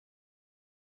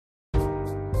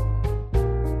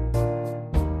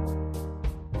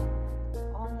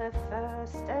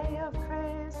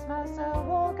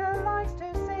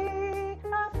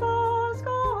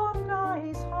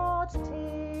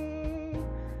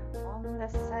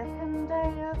second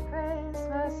day of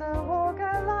Christmas, a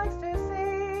walker likes to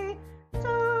see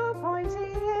 2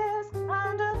 pointy ears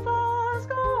and a flask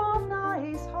of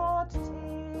nice hot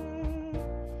tea.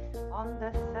 On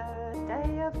the third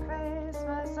day of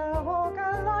Christmas, a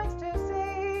walker likes to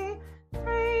see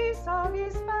 3 soggy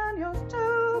spaniels,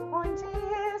 2 pointy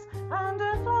ears and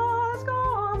a flask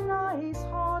of nice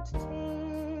hot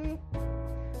tea.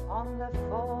 On the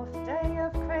fourth day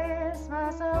of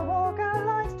Christmas, a walker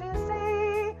likes to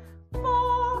see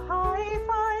 4 high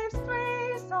fives,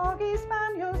 3 soggy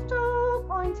spaniels, 2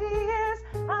 pointy ears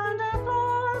and a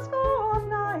flask of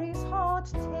nice hot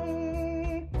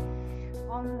tea.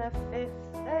 On the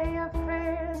fifth day of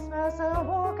Christmas, a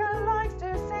walker likes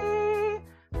to see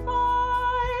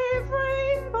 5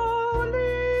 rainbow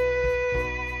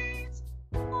leaves,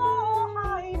 4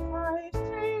 high fives,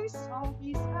 3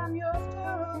 soggy spaniels,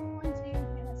 2 pointy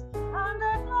ears and a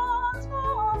flask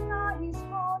of nice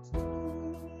hot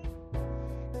tea.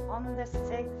 On the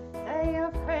sixth day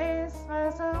of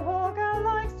Christmas, a walker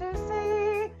likes to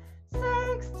see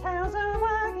 6 tails a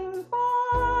wagging,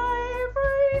 5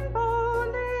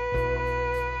 rainbow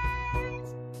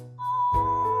leaves,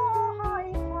 4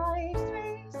 high fives,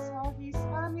 3 soggy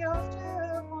spaniels,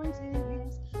 2 pointy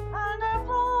ears and a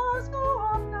flask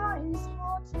of nice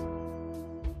hot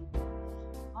tea.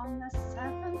 On the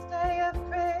seventh day of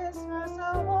Christmas,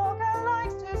 a walker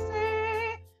likes to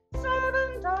see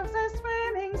 7 dogs a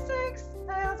swimming, 6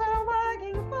 tails a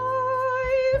wagging,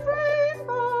 5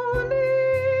 rainbow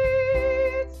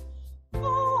leads,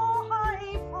 4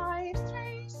 high fives,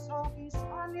 3 soggy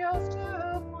spaniels,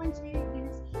 2 pointy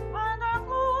ears and a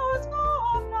flask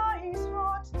of nice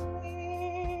hot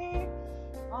tea.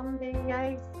 On the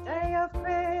 8th day of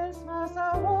Christmas,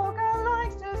 a walker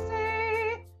likes to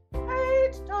see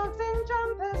 8 dogs in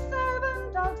jumpers,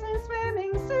 7 dogs in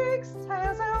swimming, 6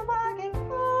 tails a wagging,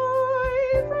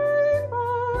 5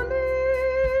 rainbow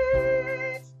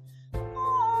leads,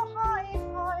 4 high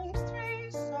fives, 3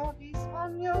 soggy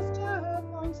spaniels, 2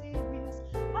 pointy ears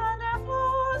and a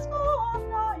flask of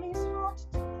nice hot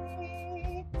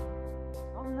tea.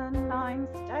 On the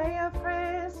 9th day of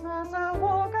Christmas, a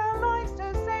walker likes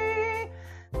to see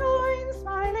 9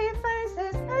 smiley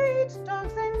faces, 8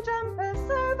 dogs in jumpers,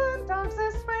 7 dogs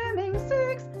a swimming, 6